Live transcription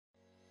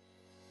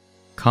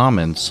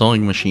Common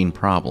sewing machine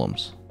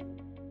problems.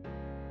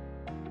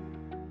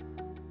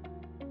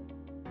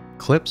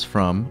 Clips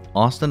from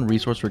Austin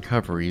Resource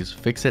Recovery's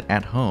Fix It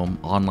at Home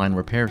online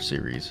repair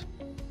series.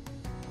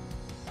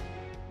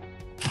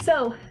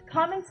 So,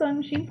 common sewing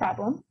machine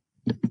problems.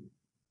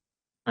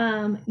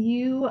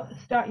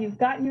 You've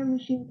gotten your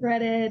machine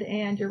threaded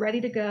and you're ready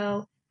to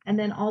go, and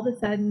then all of a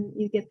sudden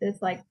you get this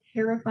like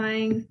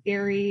terrifying,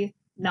 scary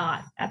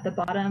knot at the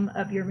bottom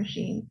of your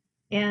machine.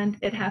 And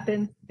it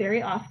happens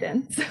very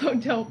often, so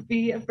don't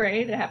be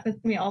afraid. It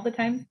happens to me all the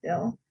time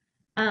still.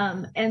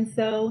 And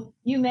so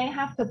you may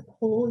have to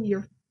pull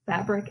your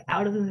fabric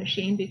out of the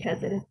machine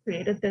because it has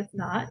created this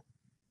knot.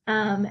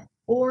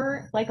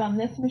 Or like on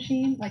this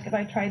machine, like if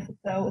I tried to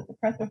sew with the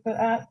presser foot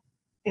up,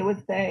 it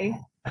would say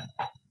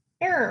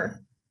error.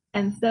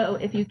 And so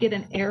if you get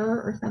an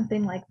error or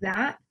something like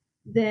that,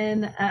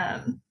 then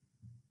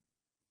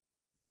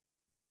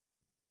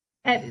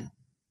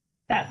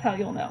that's how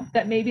you'll know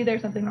that maybe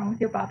there's something wrong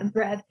with your bobbin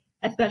thread,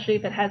 especially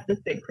if it has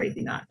this big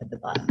crazy knot at the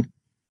bottom.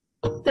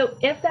 So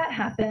if that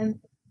happens,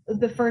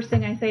 the first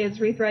thing I say is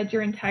rethread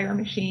your entire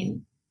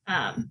machine,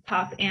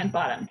 top and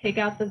bottom. Take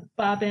out the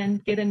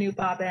bobbin, get a new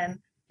bobbin,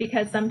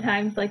 because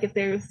sometimes like if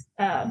there's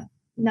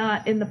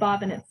knot in the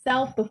bobbin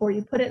itself before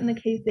you put it in the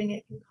casing,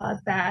 it can cause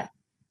that.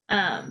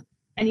 And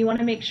you want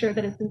to make sure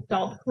that it's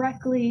installed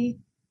correctly.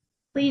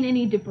 Clean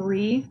any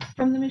debris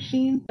from the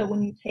machine. So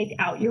when you take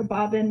out your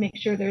bobbin, make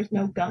sure there's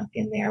no gunk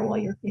in there while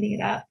you're cleaning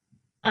it up.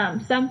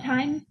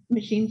 Sometimes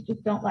machines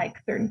just don't like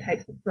certain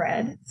types of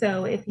thread.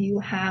 So if you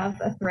have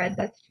a thread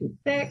that's too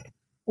thick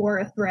or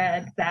a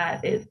thread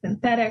that is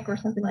synthetic or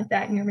something like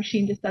that, and your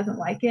machine just doesn't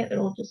like it,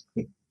 it'll just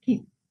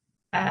keep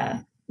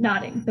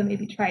knotting. So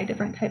maybe try a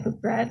different type of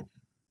thread,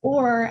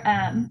 or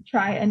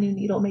try a new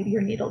needle. Maybe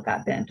your needle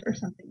got bent or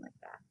something like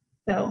that.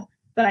 So,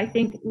 but I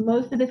think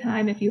most of the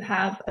time, if you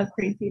have a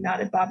crazy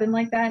knotted bobbin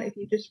like that, if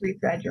you just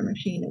rethread your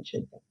machine, it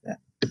should fix it.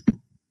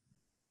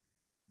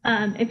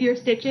 If your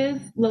stitches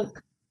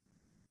look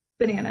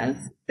bananas,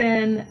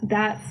 then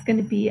that's going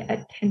to be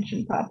a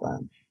tension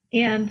problem.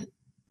 And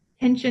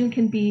tension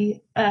can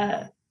be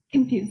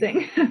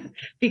confusing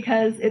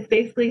because it's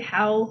basically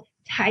how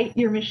tight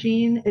your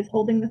machine is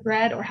holding the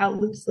thread or how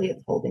loosely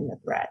it's holding the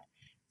thread.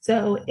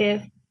 So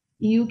if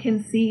you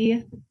can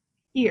see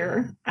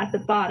here at the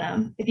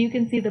bottom, if you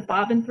can see the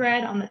bobbin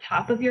thread on the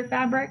top of your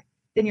fabric,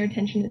 then your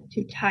tension is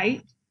too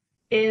tight.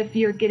 If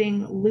you're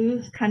getting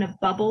loose kind of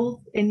bubbles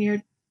in your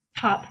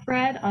top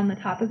thread on the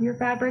top of your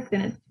fabric,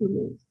 then it's too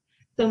loose.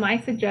 So my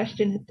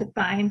suggestion is to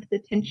find the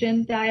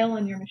tension dial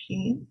on your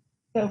machine.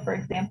 So for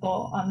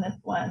example, on this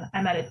one,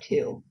 I'm at a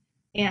 2.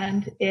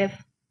 And if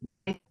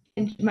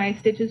my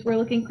stitches were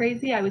looking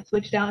crazy, I would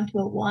switch down to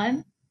a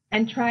 1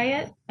 and try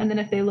it. And then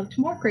if they looked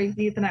more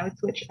crazy, then I would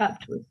switch up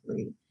to a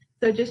 3.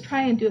 So just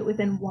try and do it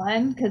within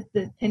 1 because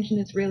the tension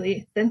is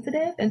really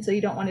sensitive. And so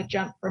you don't want to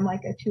jump from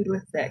like a 2 to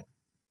a 6.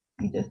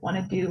 You just want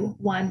to do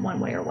one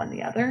way or one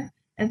the other.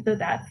 And so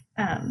that's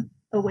a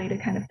way to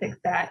kind of fix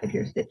that if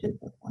your stitches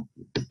look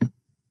wonky.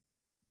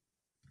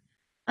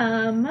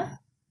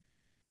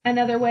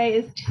 Another way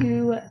is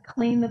to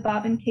clean the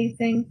bobbin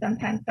casing.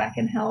 Sometimes that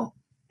can help.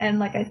 And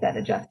like I said,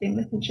 adjusting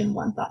the tension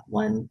one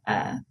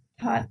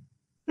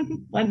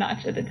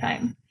notch at a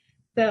time.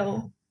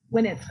 So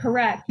when it's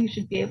correct, you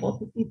should be able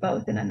to see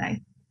both in a nice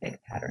thick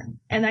pattern.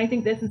 And I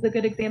think this is a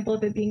good example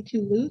of it being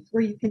too loose,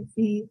 where you can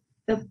see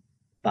the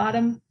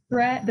bottom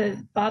thread,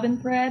 the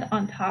bobbin thread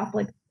on top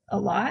like a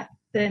lot,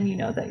 then you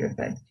know that your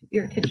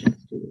tension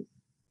is too loose.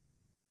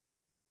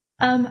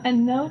 A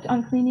note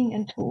on cleaning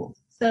and tools.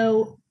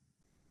 So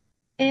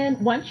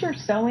once you're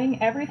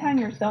sewing, every time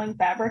you're sewing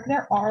fabric,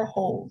 there are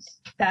holes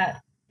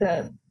that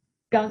the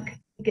gunk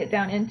get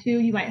down into.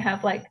 You might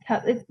have like,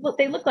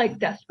 they look like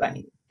dust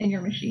bunnies in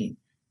your machine.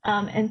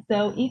 And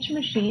so each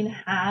machine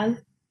has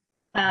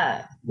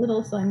a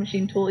little sewing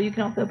machine tool. You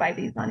can also buy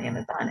these on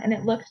Amazon, and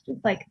it looks just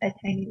like a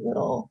tiny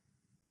little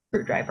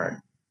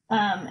screwdriver.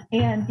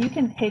 And you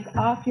can take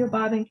off your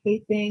bobbin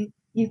casing,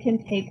 you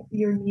can take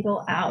your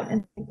needle out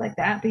and things like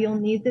that, but you'll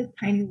need this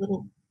tiny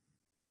little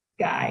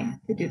guy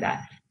to do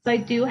that. So I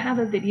do have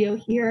a video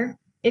here.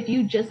 If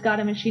you just got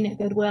a machine at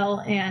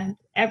Goodwill and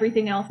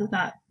everything else is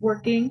not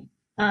working,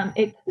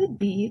 it could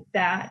be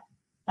that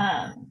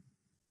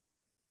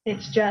it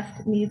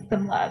just needs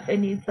some love. It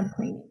needs some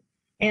cleaning.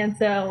 And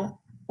so,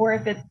 or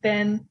if it's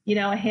been,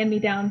 a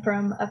hand-me-down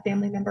from a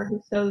family member who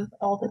sews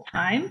all the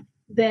time,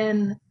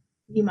 then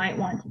you might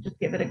want to just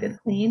give it a good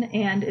clean.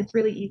 And it's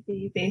really easy.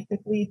 You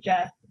basically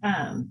just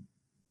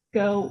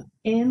go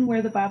in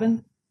where the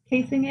bobbin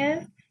casing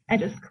is and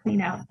just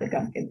clean out the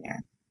gunk in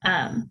there.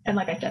 And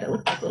like I said, it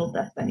looks like little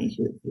dust bunnies.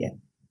 You would see it.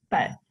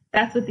 But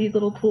that's what these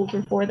little tools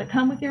are for that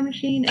come with your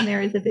machine. And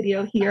there is a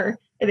video here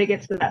if it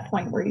gets to that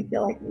point where you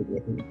feel like maybe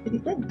it needs to be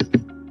cleaned.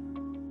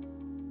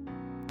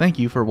 Thank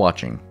you for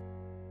watching.